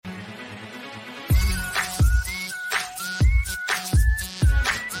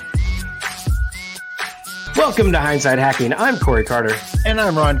Welcome to Hindsight Hacking. I'm Corey Carter. And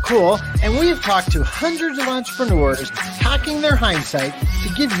I'm Ron Cool, and we've talked to hundreds of entrepreneurs hacking their hindsight to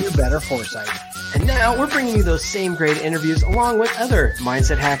give you better foresight. And now we're bringing you those same great interviews along with other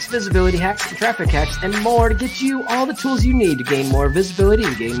mindset hacks, visibility hacks, and traffic hacks, and more to get you all the tools you need to gain more visibility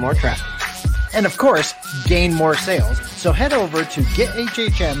and gain more traffic. And of course, gain more sales. So head over to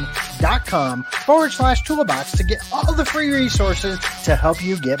gethhm.com/toolbox to get all the free resources to help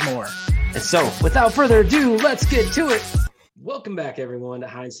you get more. And so, without further ado, let's get to it. Welcome back, everyone, to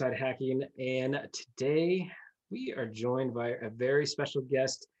Hindsight Hacking. And today we are joined by a very special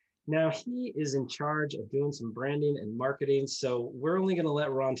guest. Now, he is in charge of doing some branding and marketing. So we're only going to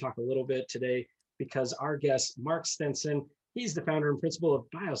let Ron talk a little bit today because our guest, Mark Stenson, he's the founder and principal of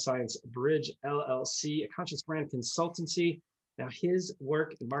Bioscience Bridge LLC, a conscious brand consultancy. Now, his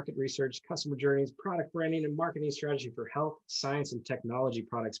work in market research, customer journeys, product branding, and marketing strategy for health, science, and technology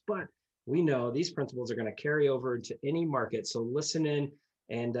products. But we know these principles are going to carry over into any market. So listen in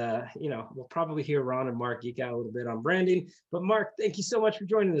and, we'll probably hear Ron and Mark geek out a little bit on branding. But Mark, thank you so much for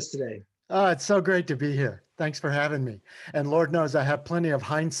joining us today. It's so great to be here. Thanks for having me. And Lord knows I have plenty of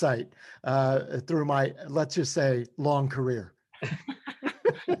hindsight through my, let's just say, long career.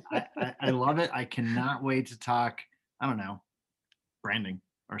 I love it. I cannot wait to talk, I don't know, branding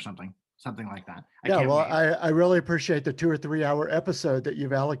or something like that. I really appreciate the 2 or 3 hour episode that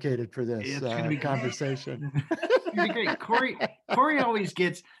you've allocated for this conversation. It's gonna be great. Corey always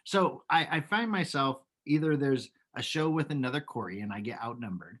gets, so I find myself either there's a show with another Corey and I get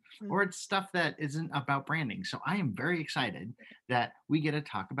outnumbered, or it's stuff that isn't about branding. So I am very excited that we get to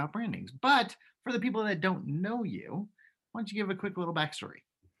talk about brandings. But for the people that don't know you, why don't you give a quick little backstory?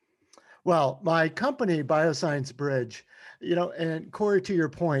 Well, my company, Bioscience Bridge, and Corey, to your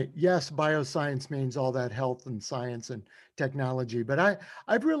point, yes, bioscience means all that health and science and technology, but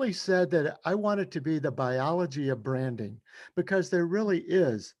I've really said that I want it to be the biology of branding, because there really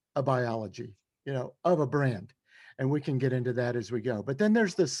is a biology, of a brand. And we can get into that as we go. But then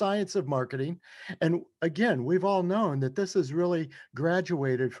there's the science of marketing. And again, we've all known that this is really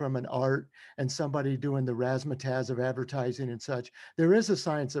graduated from an art and somebody doing the razzmatazz of advertising and such. There is a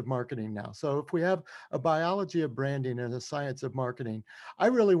science of marketing now. So if we have a biology of branding and a science of marketing, I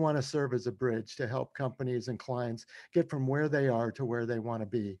really want to serve as a bridge to help companies and clients get from where they are to where they want to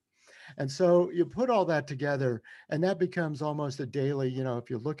be. And so you put all that together and that becomes almost a daily, if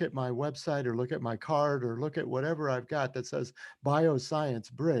you look at my website or look at my card or look at whatever I've got that says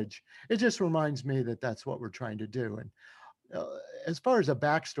Bioscience Bridge, it just reminds me that that's what we're trying to do. And as far as a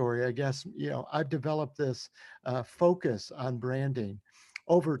backstory, I guess, I've developed this focus on branding.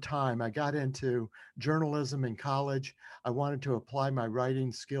 Over time, I got into journalism in college. I wanted to apply my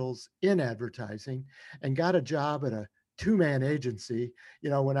writing skills in advertising and got a job at a two-man agency,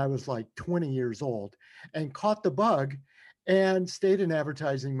 when I was like 20 years old, and caught the bug and stayed in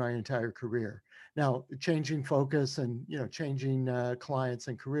advertising my entire career. Now, changing focus and, changing clients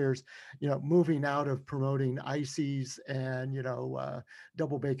and careers, moving out of promoting ices and,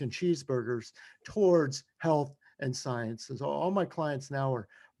 double bacon cheeseburgers towards health and science. So all my clients now are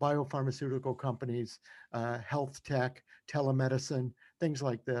biopharmaceutical companies, health tech, telemedicine, things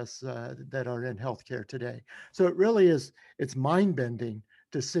like this that are in healthcare today. So it really is, it's mind-bending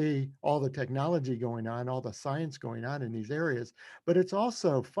to see all the technology going on, all the science going on in these areas, but it's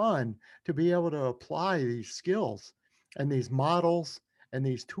also fun to be able to apply these skills and these models and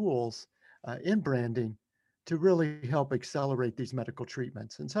these tools in branding to really help accelerate these medical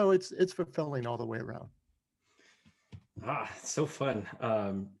treatments. And so it's fulfilling all the way around. So fun.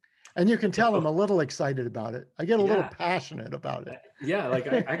 And you can tell I'm a little excited about it. I get a little passionate about it. Yeah, like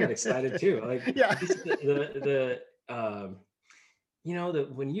I got excited too. Like, yeah,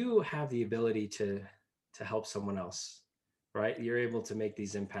 when you have the ability to help someone else, right? You're able to make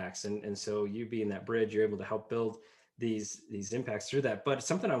these impacts, and so you being that bridge, you're able to help build these impacts through that. But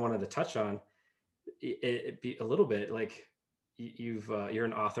something I wanted to touch on, it be a little bit like you're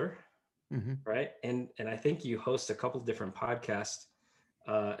an author, right? And I think you host a couple of different podcasts.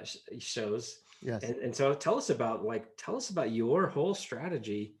 Shows. Yes. And so tell us about your whole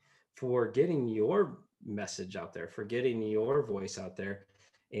strategy for getting your message out there, for getting your voice out there.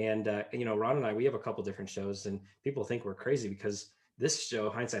 And Ron and I, we have a couple different shows, and people think we're crazy because this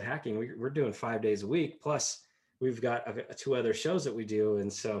show, Hindsight Hacking, we're doing 5 days a week. Plus we've got 2 other shows that we do.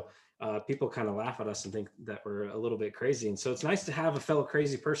 And so people kind of laugh at us and think that we're a little bit crazy. And so it's nice to have a fellow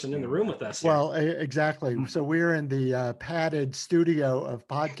crazy person in the room with us. Well, exactly. So we're in the padded studio of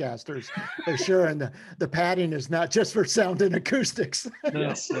podcasters for sure. And the padding is not just for sound and acoustics.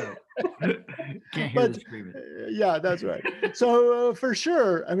 Yes. Can't hear the screaming. Yeah, that's right. So for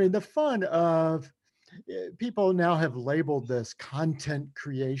sure. I mean, the fun of, people now have labeled this content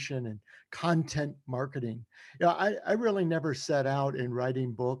creation and content marketing. I really never set out in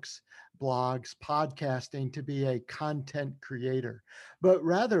writing books, blogs, podcasting to be a content creator, but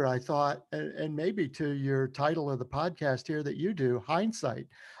rather I thought, and maybe to your title of the podcast here that you do, Hindsight,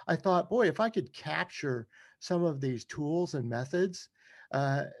 I thought, boy, if I could capture some of these tools and methods,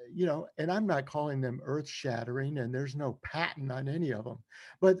 uh, and I'm not calling them earth shattering, and there's no patent on any of them,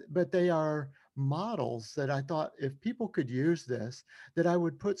 but they are models that I thought if people could use this, that I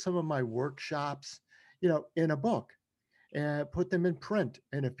would put some of my workshops, in a book and put them in print.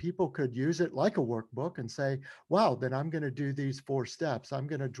 And if people could use it like a workbook and say, wow, then I'm going to do these 4 steps. I'm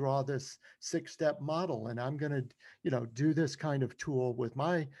going to draw this 6-step model, and I'm going to, do this kind of tool with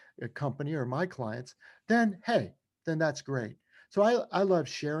my company or my clients, then, hey, then that's great. So I love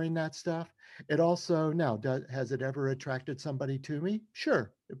sharing that stuff. It also now has it ever attracted somebody to me?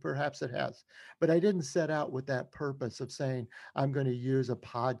 Sure, perhaps it has. But I didn't set out with that purpose of saying I'm going to use a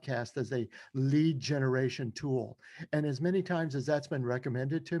podcast as a lead generation tool. And as many times as that's been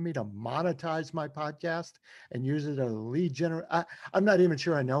recommended to me to monetize my podcast and use it as a lead I'm not even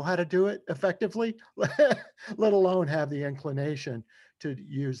sure I know how to do it effectively, let alone have the inclination to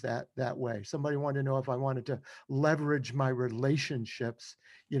use that way. Somebody wanted to know if I wanted to leverage my relationships,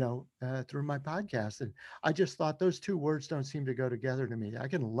 through my podcast. And I just thought those 2 words don't seem to go together to me. I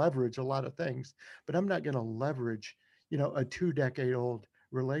can leverage a lot of things, but I'm not going to leverage, a 2-decade-old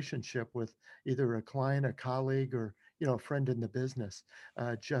relationship with either a client, a colleague, or, a friend in the business,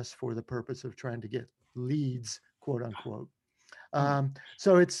 just for the purpose of trying to get leads, quote unquote.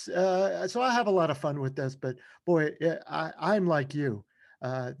 So I have a lot of fun with this, but boy, I'm like you.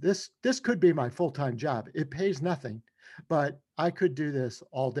 This could be my full-time job. It pays nothing, but I could do this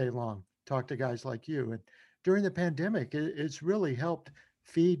all day long, talk to guys like you. And during the pandemic, it's really helped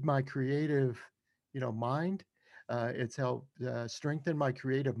feed my creative, mind. It's helped strengthen my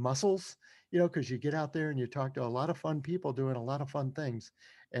creative muscles, because you get out there and you talk to a lot of fun people doing a lot of fun things.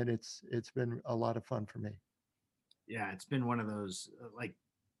 And it's been a lot of fun for me. Yeah, it's been one of those, like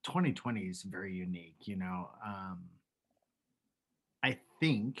 2020 is very unique, I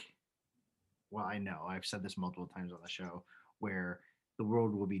think, well, I know I've said this multiple times on the show, where the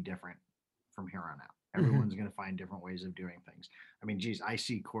world will be different from here on out. Everyone's going to find different ways of doing things. I mean, geez, I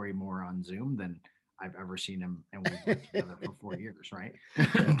see Corey more on Zoom than I've ever seen him, and we've worked together for 4 years, right?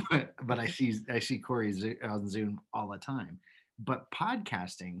 but I see Corey on Zoom all the time. But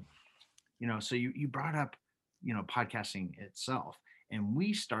podcasting, so you brought up, podcasting itself, and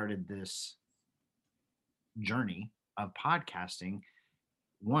we started this journey of podcasting.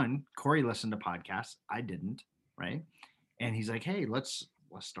 One, Corey listened to podcasts, I didn't, right? And he's like, hey, let's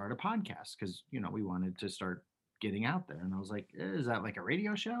start a podcast, because we wanted to start getting out there. And I was like, is that like a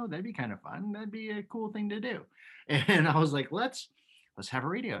radio show? That'd be kind of fun. That'd be a cool thing to do. And I was like, let's have a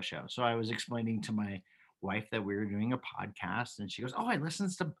radio show. So I was explaining to my wife that we were doing a podcast, and she goes, oh, I listen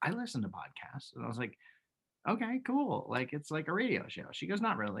to podcasts. And I was like, okay, cool. Like, it's like a radio show. She goes,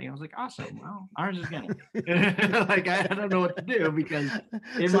 not really. I was like, awesome. Well, ours is gonna be. Like, I don't know what to do, because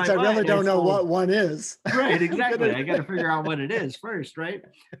since I really don't know what one is. Right, exactly. I got to figure out what it is first, right?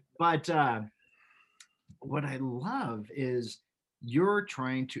 But what I love is you're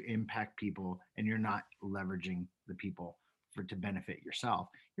trying to impact people, and you're not leveraging the people to benefit yourself.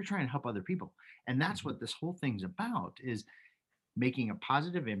 You're trying to help other people. And that's what this whole thing's about, is making a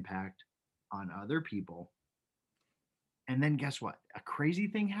positive impact on other people. And then guess what? A crazy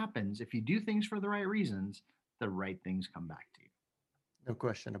thing happens. If you do things for the right reasons, the right things come back to you. No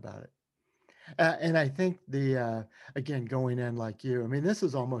question about it. And I think again, going in like you, I mean, this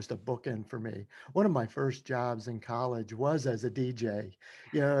is almost a bookend for me. One of my first jobs in college was as a DJ,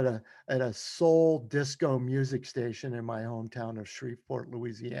 at a soul disco music station in my hometown of Shreveport,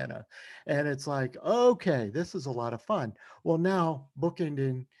 Louisiana. And it's like, okay, this is a lot of fun. Well, now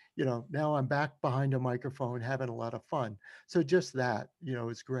bookending, now I'm back behind a microphone having a lot of fun. So just that,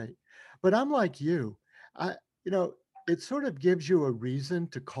 is great. But I'm like you, it sort of gives you a reason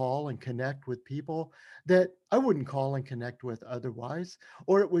to call and connect with people that I wouldn't call and connect with otherwise.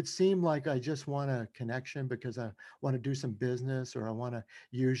 Or it would seem like I just want a connection because I want to do some business, or I want to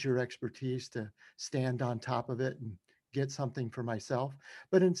use your expertise to stand on top of it and get something for myself.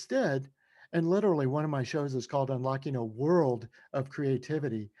 But instead, and literally one of my shows is called Unlocking a World of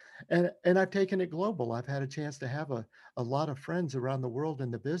Creativity. And I've taken it global. I've had a chance to have a lot of friends around the world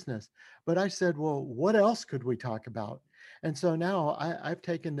in the business. But I said, well, what else could we talk about? And so now I've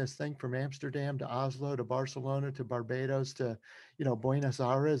taken this thing from Amsterdam to Oslo to Barcelona to Barbados to, Buenos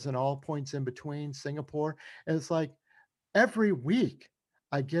Aires and all points in between, Singapore. And it's like every week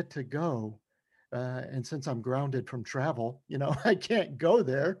I get to go And since I'm grounded from travel, I can't go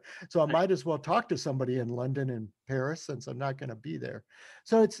there. So I might as well talk to somebody in London and Paris since I'm not going to be there.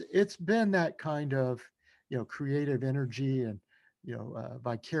 So it's been that kind of, creative energy and,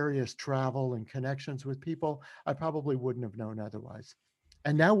 vicarious travel and connections with people I probably wouldn't have known otherwise.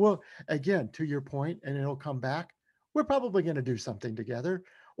 And now again, to your point, and it'll come back, we're probably going to do something together,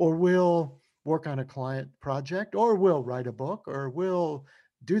 or we'll work on a client project, or we'll write a book, or we'll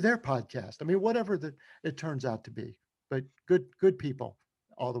do their podcast. I mean, whatever it turns out to be, but good people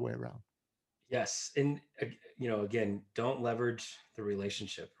all the way around. Yes. And, again, don't leverage the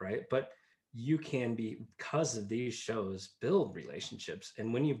relationship, right? But you can because of these shows, build relationships.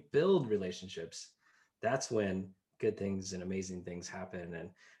 And when you build relationships, that's when good things and amazing things happen. And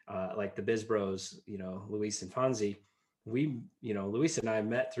like the Biz Bros, Luis and Fonzie, Luis and I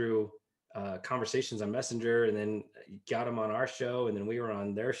met through conversations on Messenger, and then got them on our show, and then we were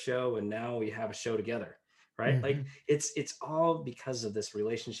on their show, and now we have a show together, right? Mm-hmm. Like it's all because of this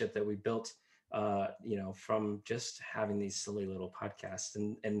relationship that we built, from just having these silly little podcasts.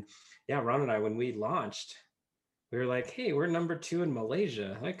 And yeah, Ron and I, when we launched, we were like, hey, we're number 2 in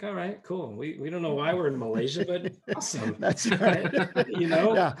Malaysia. Like, all right, cool. We don't know why we're in Malaysia, but awesome. That's right.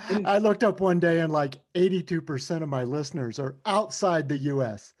 Yeah. I looked up one day and like 82% of my listeners are outside the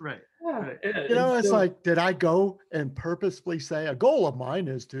US. Right. Yeah. It's like, did I go and purposefully say a goal of mine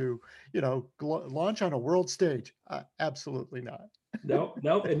is to, launch on a world stage? Absolutely not.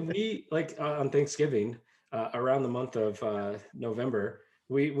 Nope. And we, like, on Thanksgiving, around the month of November,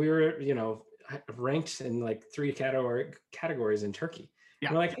 we were, ranked in like 3 categories in Turkey.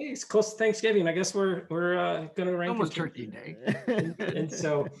 Yeah. We're like, hey, it's close to Thanksgiving. I guess we're going to rank almost Turkey Day. and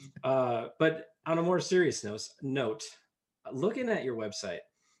so, but on a more serious note, looking at your website,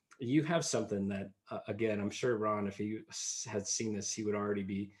 you have something that, again, I'm sure Ron, if he had seen this, he would already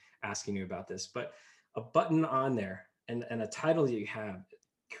be asking you about this, but a button on there and a title that you have,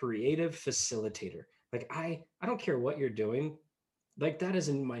 creative facilitator. Like, I don't care what you're doing. Like, that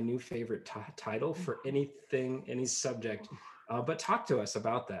isn't my new favorite title for anything, any subject, but talk to us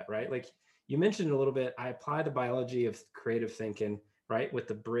about that, right? Like you mentioned a little bit, I apply the biology of creative thinking, right? With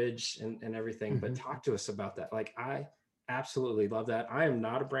the bridge and everything, but talk to us about that. Like, I absolutely love that. I am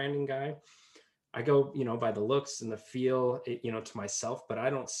not a branding guy. I go, by the looks and the feel, to myself, but I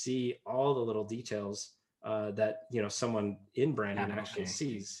don't see all the little details that, someone in branding actually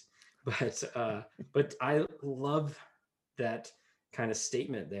sees. But I love that kind of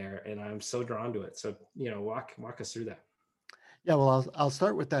statement there, and I'm so drawn to it. So, walk us through that. Yeah, well, I'll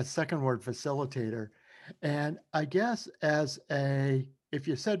start with that second word, facilitator. And I guess if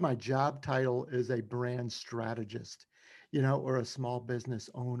you said my job title is a brand strategist, or a small business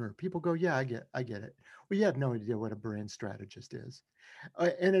owner, people go, yeah, I get it. Well, you have no idea what a brand strategist is.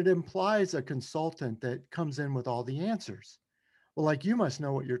 And it implies a consultant that comes in with all the answers. Well, like, you must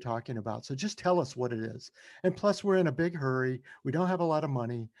know what you're talking about. So just tell us what it is. And plus, we're in a big hurry. We don't have a lot of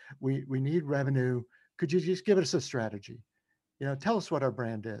money. We need revenue. Could you just give us a strategy? Tell us what our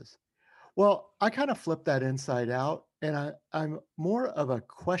brand is. Well, I kind of flip that inside out, and I'm more of a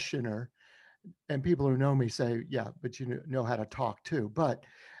questioner. And people who know me say, yeah, but you know how to talk too. But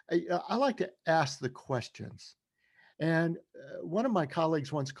I like to ask the questions. And one of my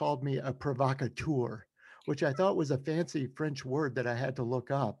colleagues once called me a provocateur, which I thought was a fancy French word that I had to look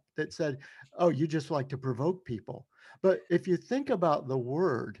up, that said, oh, you just like to provoke people. But if you think about the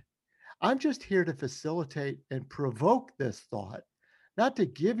word, I'm just here to facilitate and provoke this thought, not to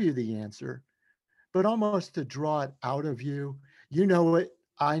give you the answer, but almost to draw it out of you. You know it.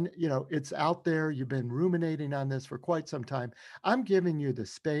 It's out there. You've been ruminating on this for quite some time. I'm giving you the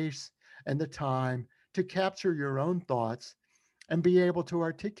space and the time to capture your own thoughts and be able to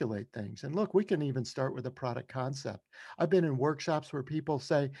articulate things. And look, we can even start with a product concept. I've been in workshops where people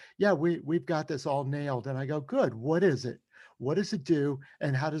say, yeah, we've got this all nailed. And I go, good. What is it? What does it do?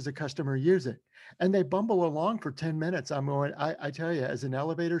 And how does the customer use it? And they bumble along for 10 minutes. I'm going, I tell you, as an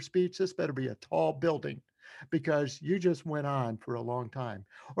elevator speech, this better be a tall building, because you just went on for a long time.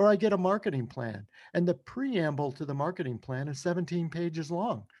 Or I get a marketing plan, and the preamble to the marketing plan is 17 pages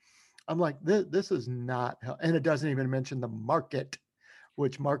long. I'm like, this is not, and it doesn't even mention the market,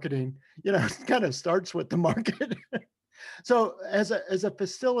 which marketing, kind of starts with the market. So as a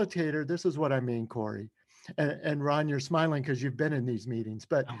facilitator, this is what I mean, Corey. And Ron, you're smiling because you've been in these meetings,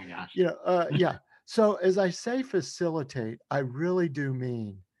 but oh my gosh. Yeah. So as I say facilitate, I really do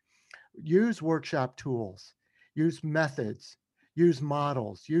mean use workshop tools, use methods, use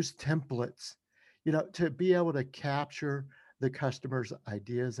models, use templates, to be able to capture the customer's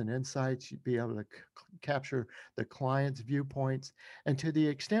ideas and insights. You'd be able to capture the client's viewpoints. And to the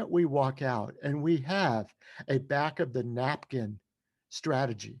extent we walk out and we have a back of the napkin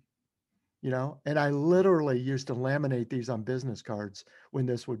strategy, and I literally used to laminate these on business cards when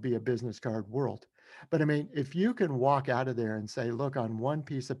this would be a business card world. But I mean, if you can walk out of there and say, look, on one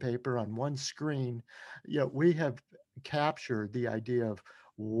piece of paper, on one screen, we have captured the idea of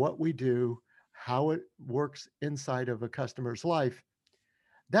what we do, how it works inside of a customer's life.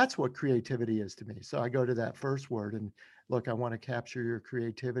 That's what creativity is to me. So I go to that first word and look, I want to capture your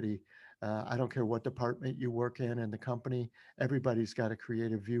creativity. I don't care what department you work in the company, everybody's got a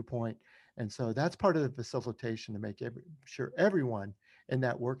creative viewpoint. And so that's part of the facilitation to make sure everyone in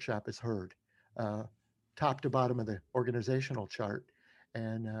that workshop is heard, top to bottom of the organizational chart,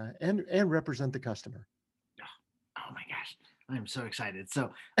 and represent the customer. Oh my gosh, I'm so excited.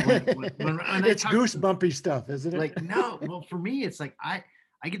 So when it's goosebumpy stuff, isn't it? Like, no, well, for me, it's like I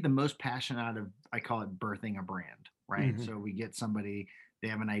get the most passion out of, I call it birthing a brand, right? Mm-hmm. So we get somebody, they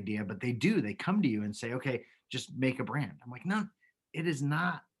have an idea, but they come to you and say, okay, just make a brand. I'm like, no, it's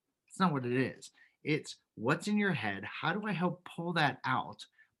not what it is. It's what's in your head. How do I help pull that out?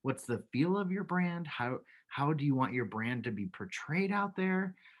 What's the feel of your brand? How do you want your brand to be portrayed out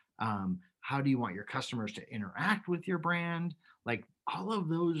there? How do you want your customers to interact with your brand? Like, all of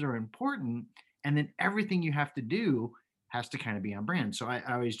those are important. And then everything you have to do has to kind of be on brand. So I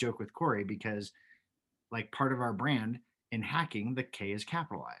always joke with Corey, because like part of our brand in hacking, the K is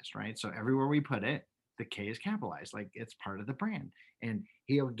capitalized, right? So everywhere we put it, the K is capitalized, like it's part of the brand. And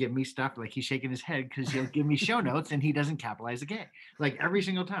he'll give me stuff, like he's shaking his head because he'll give me show notes and he doesn't capitalize the K. Like every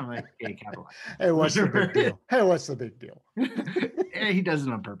single time, I'm like, K capitalized. Hey, what's the big deal? Hey, what's the big deal? He does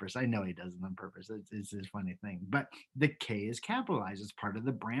it on purpose. I know he does it on purpose. It's this funny thing. But the K is capitalized. It's part of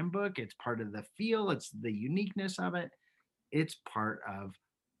the brand book. It's part of the feel. It's the uniqueness of it. It's part of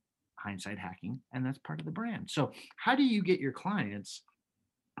Hindsight Hacking, and that's part of the brand. So how do you get your clients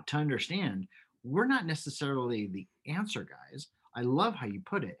to understand we're not necessarily the answer guys? I love how you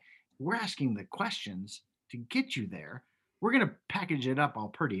put it. We're asking the questions to get you there. We're going to package it up all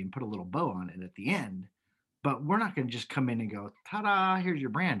pretty and put a little bow on it at the end, but we're not going to just come in and go, ta-da, here's your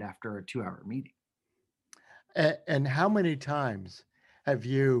brand after a 2-hour meeting. And how many times have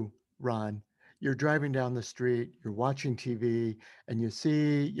you, Ron, you're driving down the street, you're watching TV, and you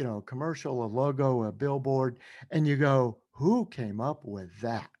see, a commercial, a logo, a billboard, and you go, who came up with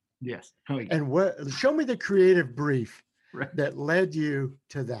that? Yes. Oh, yeah. And show me the creative brief that led you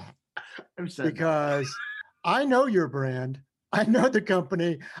to that. Because I know your brand, I know the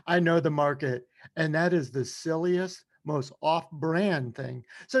company, I know the market, and that is the silliest, most off-brand thing.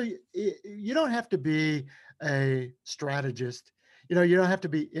 So you don't have to be a strategist. You don't have to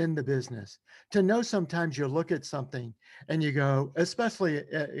be in the business to know. Sometimes you look at something and you go, especially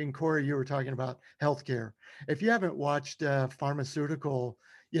in Corey, you were talking about healthcare. If you haven't watched pharmaceutical,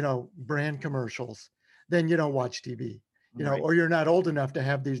 brand commercials, then you don't watch TV, or you're not old enough to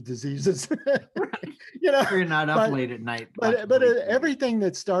have these diseases. You're not up late at night. But everything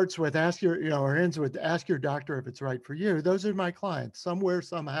that starts with or ends with ask your doctor if it's right for you. Those are my clients. Somewhere,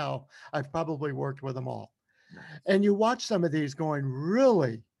 somehow, I've probably worked with them all. And you watch some of these going,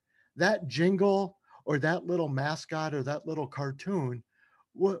 really, that jingle or that little mascot or that little cartoon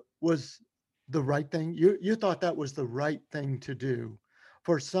was the right thing. You thought that was the right thing to do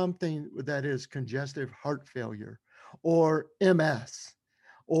for something that is congestive heart failure or MS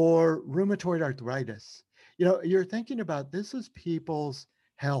or rheumatoid arthritis. You're thinking about this is people's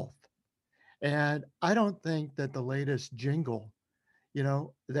health. And I don't think that the latest jingle,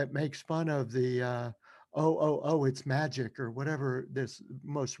 that makes fun of the, it's magic or whatever this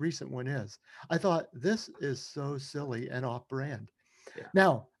most recent one is. I thought this is so silly and off brand. Yeah.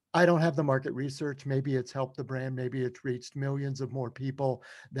 Now, I don't have the market research. Maybe it's helped the brand. Maybe it's reached millions of more people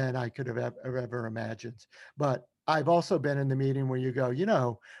than I could have ever imagined. But I've also been in the meeting where you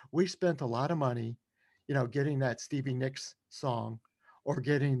go, we spent a lot of money, getting that Stevie Nicks song or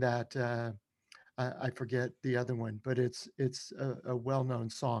getting that, I forget the other one, but it's a well-known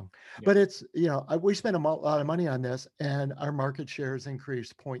song. Yeah. But it's, we spent a lot of money on this and our market share has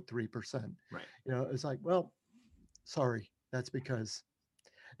increased 0.3%. Right. It's like, well, sorry, that's because.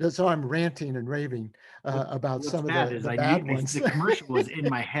 So I'm ranting and raving about some of the bad ones. The commercial was in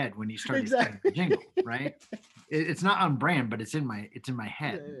my head when you started saying the jingle, right? It's not on brand, but it's in my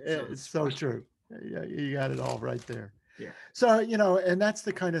head. So it's so true. Yeah, you got it all right there. Yeah. So, and that's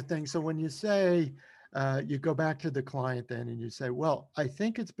the kind of thing. So when you say, you go back to the client then and you say, well, I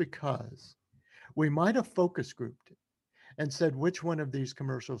think it's because we might have focus grouped it and said, which one of these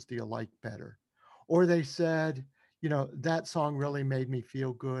commercials do you like better? Or they said, that song really made me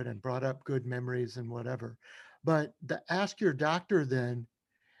feel good and brought up good memories and whatever. But the ask your doctor then,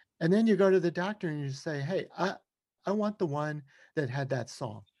 and then you go to the doctor and you say, hey, I want the one that had that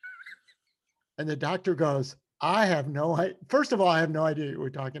song. And the doctor goes, I have no idea. First of all, I have no idea what we're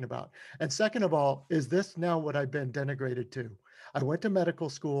talking about. And second of all, is this now what I've been denigrated to? I went to medical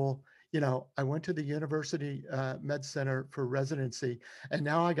school. I went to the University Med Center for residency. And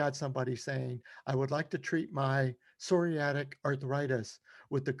now I got somebody saying, I would like to treat my psoriatic arthritis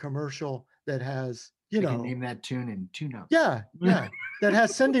with the commercial that has, I can name that tune in 2 notes. yeah, that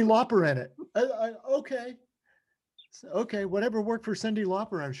has Cyndi Lauper in it. Okay. Okay, whatever worked for Cyndi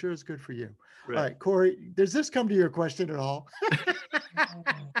Lauper, I'm sure is good for you. Right. All right, Corey, does this come to your question at all?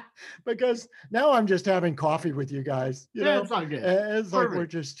 Because now I'm just having coffee with you guys. It's all good. It's like we're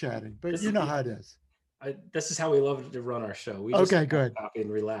just chatting, but you know how it is. This is how we love to run our show. We just good. Coffee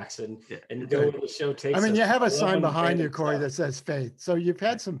and relax and go where the show takes us. I mean, you have a sign behind you, Corey, that says faith. So you've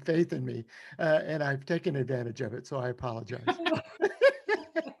had some faith in me, and I've taken advantage of it. So I apologize.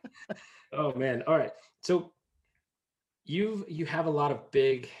 Oh man! All right, so you have a lot of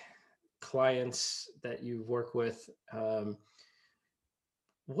big clients that you work with.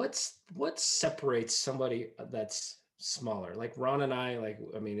 What separates somebody that's smaller? Like Ron and I,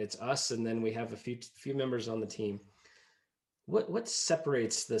 it's us, and then we have a few members on the team. What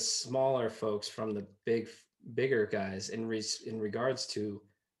separates the smaller folks from the bigger guys in regards to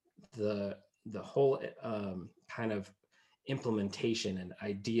the whole kind of implementation and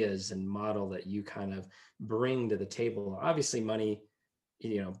ideas and model that you kind of bring to the table? Obviously money,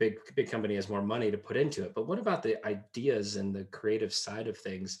 big company has more money to put into it, but what about the ideas and the creative side of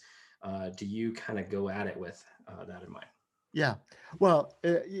things? Do you kind of go at it with that in mind? Yeah, well,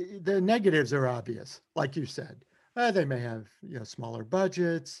 the negatives are obvious, like you said. They may have smaller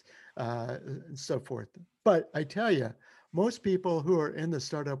budgets and so forth, but I tell you, most people who are in the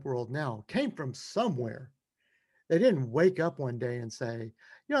startup world now came from somewhere. They didn't wake up one day and say,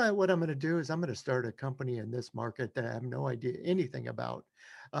 what I'm going to do is I'm going to start a company in this market that I have no idea anything about.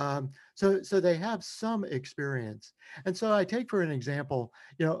 So they have some experience. And so I take for an example,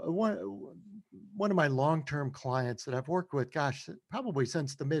 one of my long-term clients that I've worked with, gosh, probably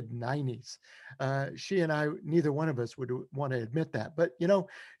since the mid 90s. She and I, neither one of us would want to admit that, but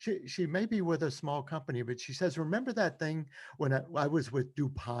she may be with a small company, but she says, remember that thing when I was with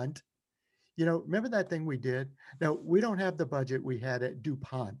DuPont? Remember that thing we did? Now, we don't have the budget we had at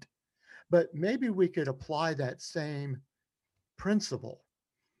DuPont, but maybe we could apply that same principle,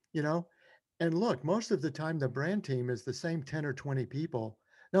 And look, most of the time, the brand team is the same 10 or 20 people,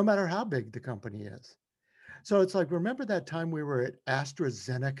 no matter how big the company is. So it's like, remember that time we were at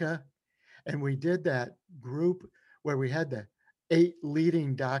AstraZeneca and we did that group where we had the 8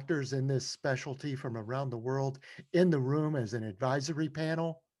 leading doctors in this specialty from around the world in the room as an advisory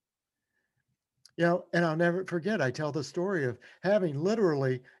panel? And I'll never forget, I tell the story of having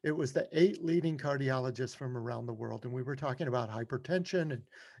literally, it was the 8 leading cardiologists from around the world. And we were talking about hypertension and,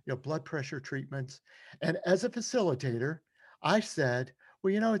 blood pressure treatments. And as a facilitator, I said,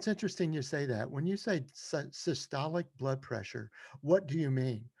 well, it's interesting you say that. When you say systolic blood pressure, what do you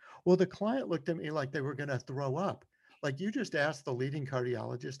mean? Well, the client looked at me like they were going to throw up. Like you just asked the leading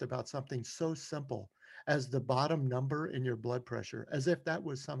cardiologist about something so simple as the bottom number in your blood pressure, as if that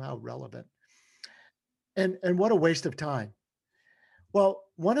was somehow relevant. And what a waste of time. Well,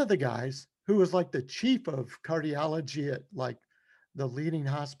 one of the guys who was like the chief of cardiology at like the leading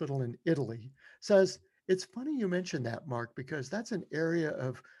hospital in Italy says, it's funny you mentioned that, Mark, because that's an area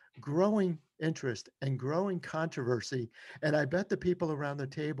of growing interest and growing controversy. And I bet the people around the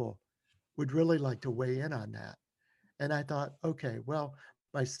table would really like to weigh in on that. And I thought, okay, well,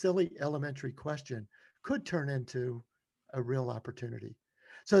 my silly elementary question could turn into a real opportunity.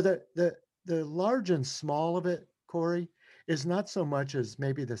 So the large and small of it, Corey, is not so much as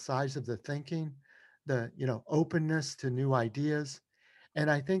maybe the size of the thinking, the openness to new ideas. And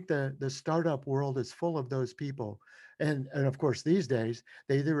I think the startup world is full of those people. And of course, these days,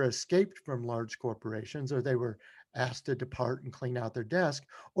 they either escaped from large corporations or they were asked to depart and clean out their desk,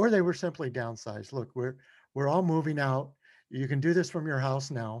 or they were simply downsized. Look, we're all moving out. You can do this from your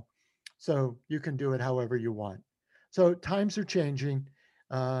house now. So you can do it however you want. So times are changing.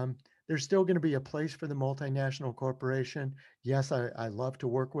 There's still going to be a place for the multinational corporation. Yes, I love to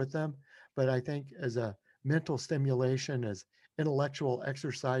work with them, but I think as a mental stimulation, as intellectual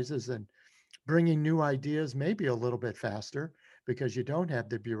exercises and bringing new ideas, maybe a little bit faster because you don't have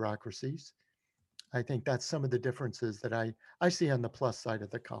the bureaucracies. I think that's some of the differences that I see on the plus side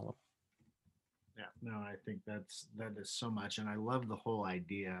of the column. Yeah, no, I think that is so much. And I love the whole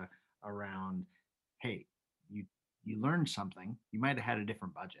idea around, hey, you learned something. You might have had a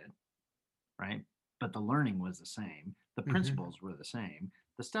different budget, right? But the learning was the same. The Mhm. principles were the same.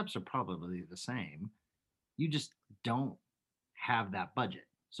 The steps are probably the same. You just don't have that budget.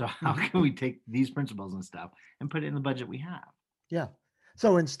 So how Mhm. can we take these principles and stuff and put it in the budget we have? Yeah.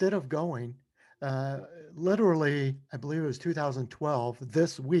 So instead of going, uh, literally, I believe it was 2012,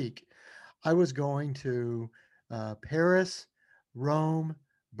 this week, I was going to Paris, Rome,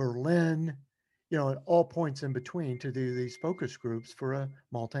 Berlin, at all points in between to do these focus groups for a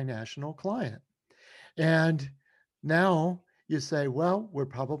multinational client. And now you say, well, we're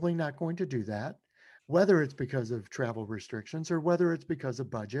probably not going to do that, whether it's because of travel restrictions or whether it's because of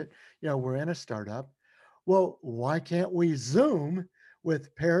budget. We're in a startup. Well, why can't we Zoom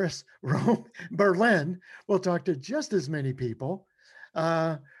with Paris, Rome, Berlin? We'll talk to just as many people.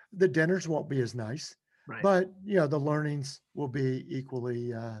 Uh, the dinners won't be as nice, Right. but the learnings will be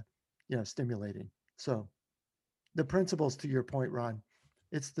equally, stimulating. So the principles, to your point, Ron,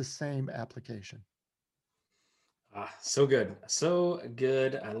 it's the same application. So good. So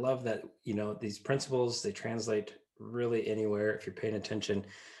good. I love that, these principles, they translate really anywhere if you're paying attention.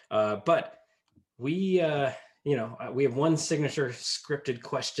 But we have one signature scripted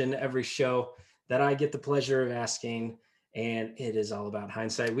question every show that I get the pleasure of asking, and it is all about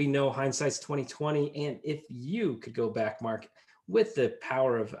hindsight. We know hindsight's 2020, and if you could go back, Mark, with the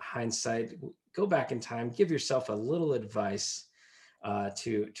power of hindsight, go back in time, give yourself a little advice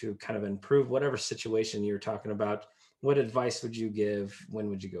to kind of improve whatever situation you're talking about. What advice would you give? When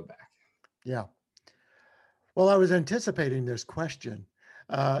would you go back? Yeah. Well, I was anticipating this question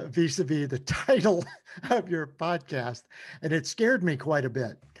vis-a-vis the title of your podcast, and it scared me quite a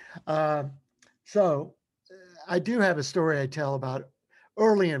bit. Uh, so I do have a story I tell about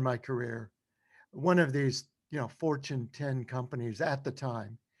early in my career. One of these, Fortune 10 companies at the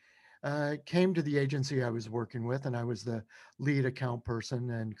time came to the agency I was working with, and I was the lead account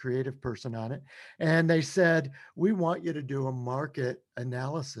person and creative person on it. And they said, we want you to do a market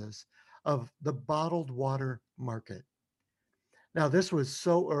analysis of the bottled water market. Now, this was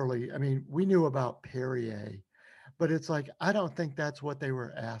so early. I mean, we knew about Perrier, but it's like, I don't think that's what they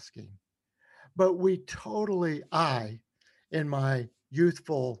were asking. But in my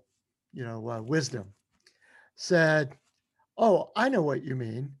youthful, wisdom, said, oh, I know what you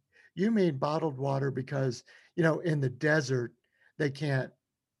mean. You mean bottled water because, in the desert, they can't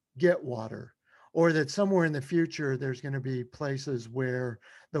get water, or that somewhere in the future, there's going to be places where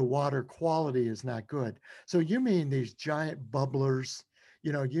the water quality is not good. So you mean these giant bubblers,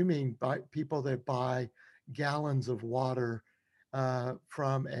 you mean people that buy gallons of water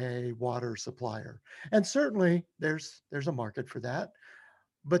from a water supplier. And certainly there's a market for that,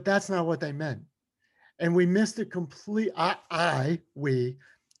 but that's not what they meant. And we missed it we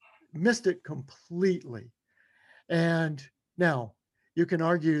missed it completely. And now you can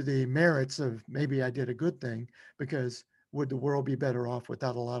argue the merits of maybe I did a good thing, because would the world be better off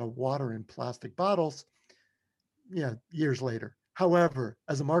without a lot of water in plastic bottles? Yeah, years later. However,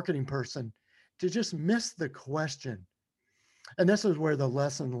 as a marketing person, to just miss the question, and this is where the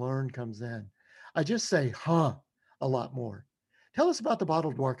lesson learned comes in. I just say, huh, a lot more. Tell us about the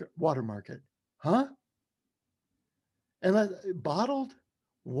bottled water market. Huh? And bottled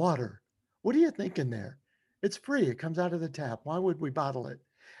water. What are you thinking there? It's free. It comes out of the tap. Why would we bottle it?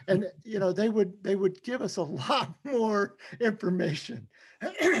 And they would give us a lot more information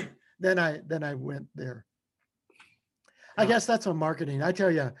than I went there. I guess that's on marketing. I tell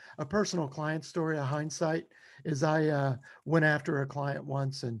you a personal client story of hindsight is I went after a client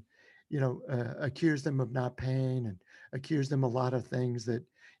once and accused them of not paying and accused them a lot of things that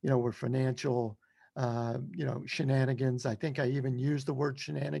were financial shenanigans. I think I even used the word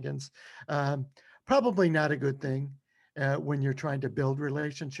shenanigans. Probably not a good thing when you're trying to build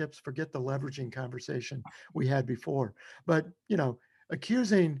relationships. Forget the leveraging conversation we had before. But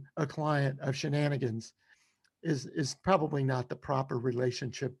accusing a client of shenanigans is probably not the proper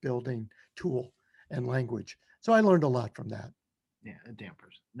relationship building tool and language. So I learned a lot from that. Yeah, it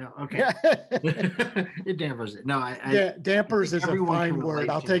dampers. No, okay. It dampers it. No, yeah, dampers is a fine word.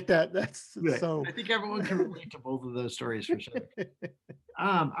 I'll take that. That's so. I think everyone can relate to both of those stories for sure.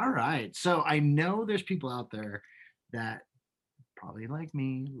 All right. So I know there's people out there that probably like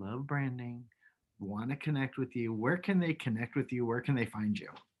me, love branding, want to connect with you. Where can they connect with you? Where can they find you?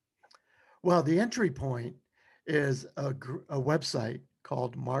 Well, the entry point is a website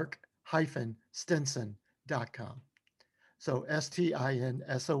called mark-stinson.com. So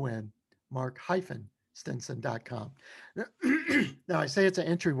STINSON, mark-stinson.com. Now I say it's an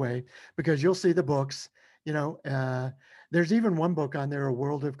entryway because you'll see the books. There's even one book on there, A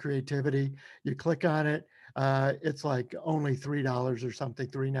World of Creativity. You click on it. It's like only $3 or something,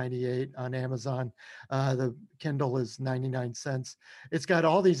 $3.98 on Amazon. The Kindle is 99 cents. It's got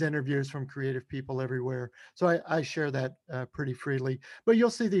all these interviews from creative people everywhere. So I share that pretty freely. But you'll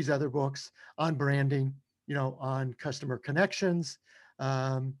see these other books on branding, on customer connections,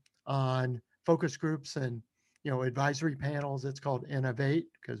 on focus groups and advisory panels. It's called Innovate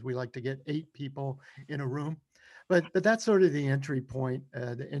because we like to get 8 people in a room. But that's sort of the entry point,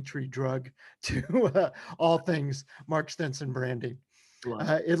 the entry drug to all things Mark Stinson branding.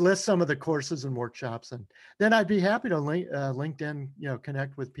 It lists some of the courses and workshops, and then I'd be happy to LinkedIn,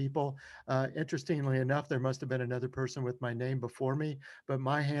 connect with people. Interestingly enough, there must have been another person with my name before me, but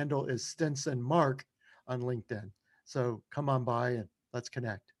my handle is Stinson Mark on LinkedIn. So come on by and let's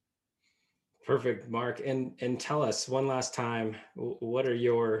connect. Perfect, Mark. And tell us one last time, what are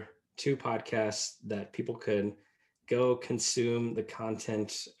your 2 podcasts that people could go consume the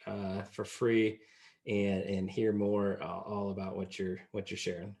content for free and hear more all about what you're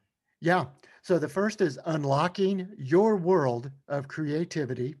sharing? Yeah. So the first is Unlocking Your World of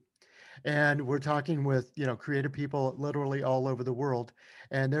Creativity. And we're talking with, creative people literally all over the world.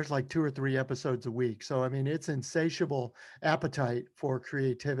 And there's like 2 or 3 episodes a week. So, I mean, it's insatiable appetite for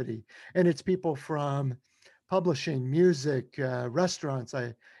creativity. And it's people from publishing, music, restaurants.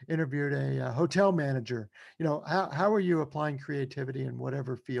 I interviewed a hotel manager. How are you applying creativity in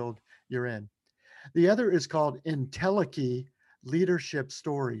whatever field you're in? The other is called Entelechy Leadership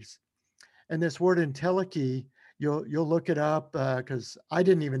Stories. And this word Entelechy, you'll look it up because I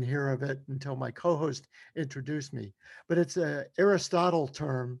didn't even hear of it until my co-host introduced me. But it's a Aristotle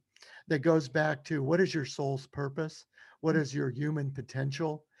term that goes back to what is your soul's purpose? What is your human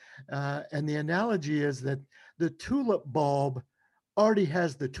potential? And the analogy is that the tulip bulb already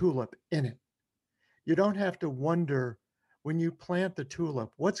has the tulip in it. You don't have to wonder when you plant the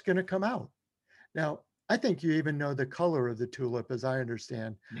tulip, what's going to come out? Now, I think you even know the color of the tulip, as I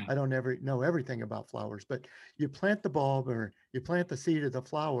understand. Yeah. I don't ever know everything about flowers, but you plant the bulb or you plant the seed of the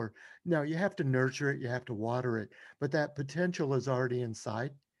flower. Now, you have to nurture it, you have to water it, but that potential is already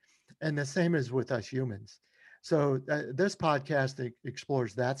inside. And the same is with us humans. So this podcast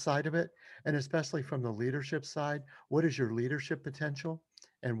explores that side of it, and especially from the leadership side. What is your leadership potential,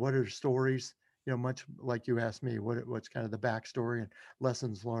 and what are stories? Much like you asked me, what's kind of the backstory and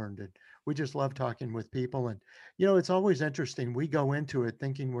lessons learned. And we just love talking with people. And it's always interesting. We go into it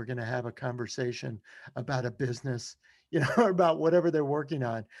thinking we're going to have a conversation about a business, about whatever they're working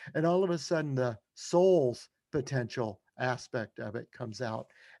on, and all of a sudden the soul's potential aspect of it comes out,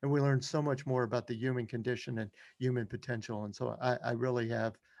 and we learn so much more about the human condition and human potential. And so I really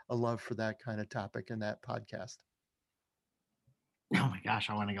have a love for that kind of topic in that podcast. Oh my gosh,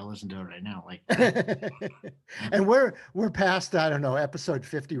 I want to go listen to it right now. And we're past, I don't know, episode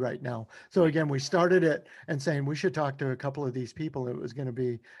 50 right now. So again, we started it and saying we should talk to a couple of these people. It was going to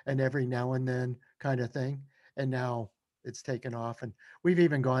be an every now and then kind of thing. And now it's taken off. And we've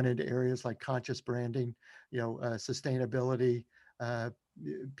even gone into areas like conscious branding, sustainability,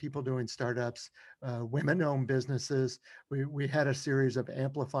 people doing startups, women-owned businesses. We had a series of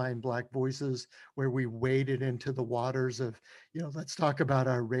Amplifying Black Voices where we waded into the waters of, let's talk about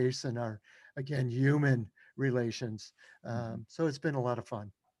our race and our, again, human relations. So it's been a lot of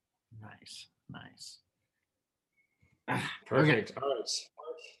fun. Nice. Perfect. Okay. All right.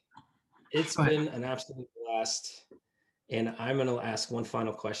 It's been an absolute blast. And I'm going to ask one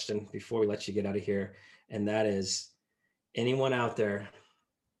final question before we let you get out of here. And that is, anyone out there,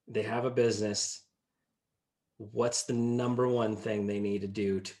 they have a business, what's the number one thing they need to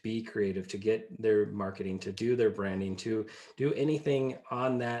do to be creative, to get their marketing, to do their branding, to do anything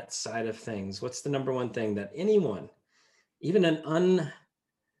on that side of things? What's the number one thing that anyone, even an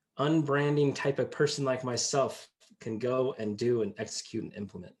unbranding type of person like myself, can go and do and execute and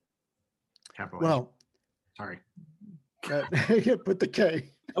implement? Well, sorry. Put the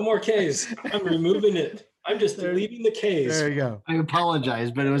K. No more Ks. I'm removing it. I'm just deleting the Ks. There you go. I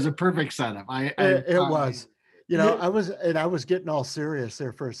apologize, but it was a perfect setup. It was. I was getting all serious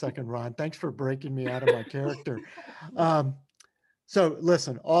there for a second, Ron. Thanks for breaking me out of my character. So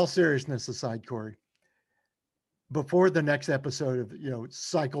listen, all seriousness aside, Corey, before the next episode of,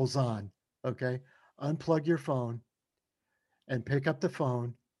 cycles on, okay, unplug your phone and pick up the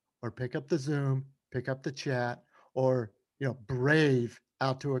phone or pick up the Zoom, pick up the chat, or, brave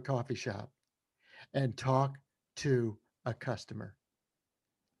out to a coffee shop and talk to a customer,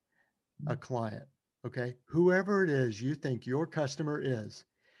 a client, okay? Whoever it is you think your customer is,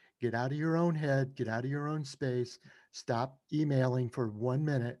 get out of your own head, get out of your own space, stop emailing for 1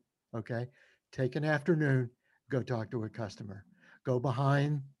 minute, okay? Take an afternoon, go talk to a customer. Go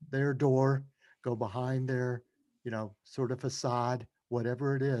behind their door, go behind their, sort of facade,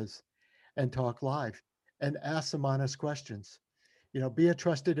 whatever it is, and talk live and ask some honest questions. Be a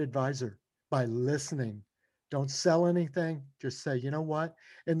trusted advisor by listening. Don't sell anything. Just say, you know what?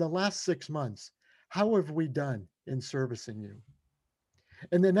 In the last 6 months, how have we done in servicing you?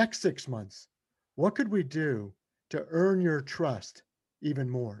 In the next 6 months, what could we do to earn your trust even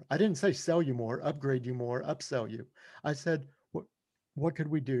more? I didn't say sell you more, upgrade you more, upsell you. I said, what could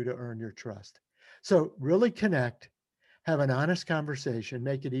we do to earn your trust? So really connect, have an honest conversation,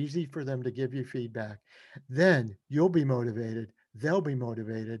 make it easy for them to give you feedback. Then you'll be motivated, they'll be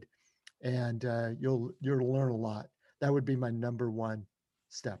motivated, and you'll learn a lot. That would be my number one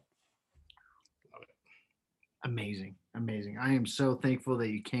step. Amazing. I am so thankful that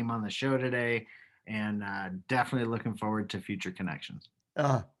you came on the show today, and definitely looking forward to future connections.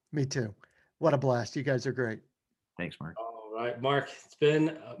 Me too. What a blast. You guys are great. Thanks, Mark. All right, Mark, it's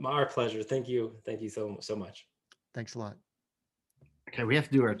been our pleasure. Thank you so much. Thanks a lot. Okay, we have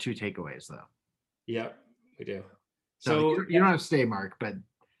to do our 2 takeaways though. Yep, we do. So you don't have to stay, Mark, but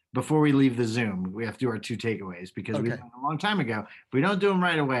before we leave the Zoom, we have to do our 2 takeaways because we did them a long time ago. If we don't do them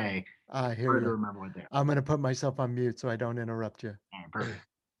right away, I hear you. Remember what they are. I'm going to put myself on mute so I don't interrupt you. All right, perfect.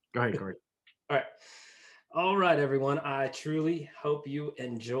 Go ahead, Corey. All right, everyone. I truly hope you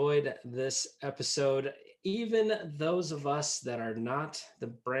enjoyed this episode. Even those of us that are not the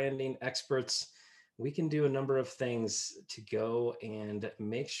branding experts, we can do a number of things to go and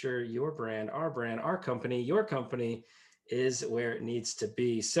make sure your brand, our company, your company is where it needs to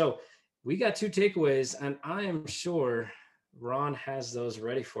be. So we got 2 takeaways, and I am sure Ron has those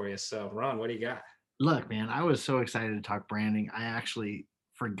ready for you. So Ron, what do you got? Look, man, I was so excited to talk branding. I actually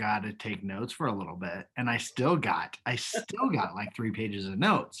forgot to take notes for a little bit, and I still got like 3 pages of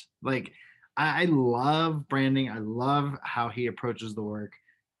notes. Like, I love branding. I love how he approaches the work.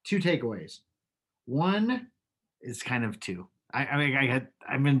 2 takeaways. One is kind of 2. I'm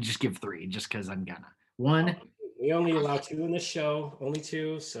gonna just give 3 just because I'm gonna. 1. We only allow 2 in the show, only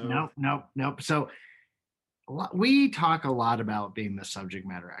 2. So Nope. So we talk a lot about being the subject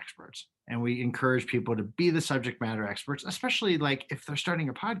matter experts, and we encourage people to be the subject matter experts, especially like if they're starting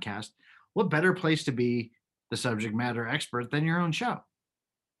a podcast. What better place to be the subject matter expert than your own show?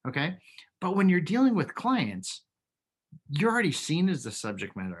 Okay. But when you're dealing with clients, you're already seen as the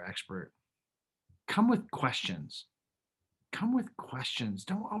subject matter expert. Come with questions.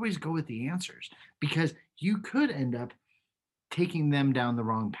 Don't always go with the answers, because you could end up taking them down the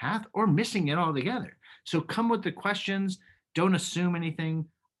wrong path or missing it altogether. So come with the questions. Don't assume anything.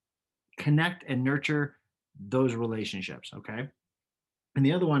 Connect and nurture those relationships. Okay. And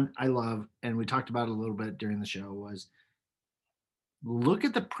the other one I love, and we talked about it a little bit during the show, was look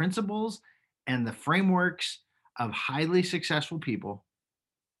at the principles and the frameworks of highly successful people.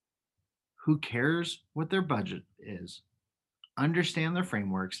 Who cares what their budget is? Understand their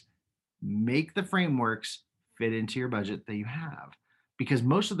frameworks, make the frameworks fit into your budget that you have, because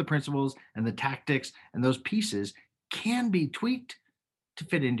most of the principles and the tactics and those pieces can be tweaked to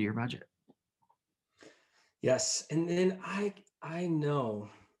fit into your budget. Yes. And then I know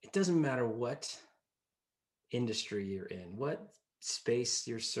it doesn't matter what industry you're in, what space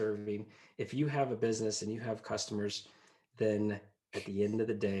you're serving. If you have a business and you have customers, then at the end of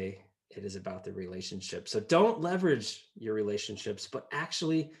the day, it is about the relationship. So don't leverage your relationships, but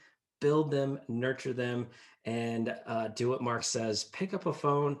actually build them, nurture them, and do what Mark says. Pick up a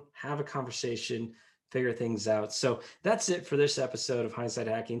phone, have a conversation, figure things out. So that's it for this episode of Hindsight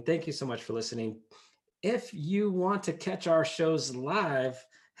Hacking. Thank you so much for listening. If you want to catch our shows live,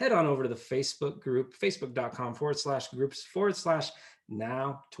 head on over to the Facebook group,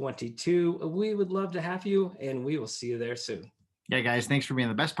 facebook.com/groups/now22. We would love to have you, and we will see you there soon. Yeah, guys, thanks for being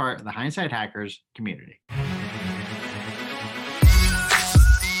the best part of the Hindsight Hackers community.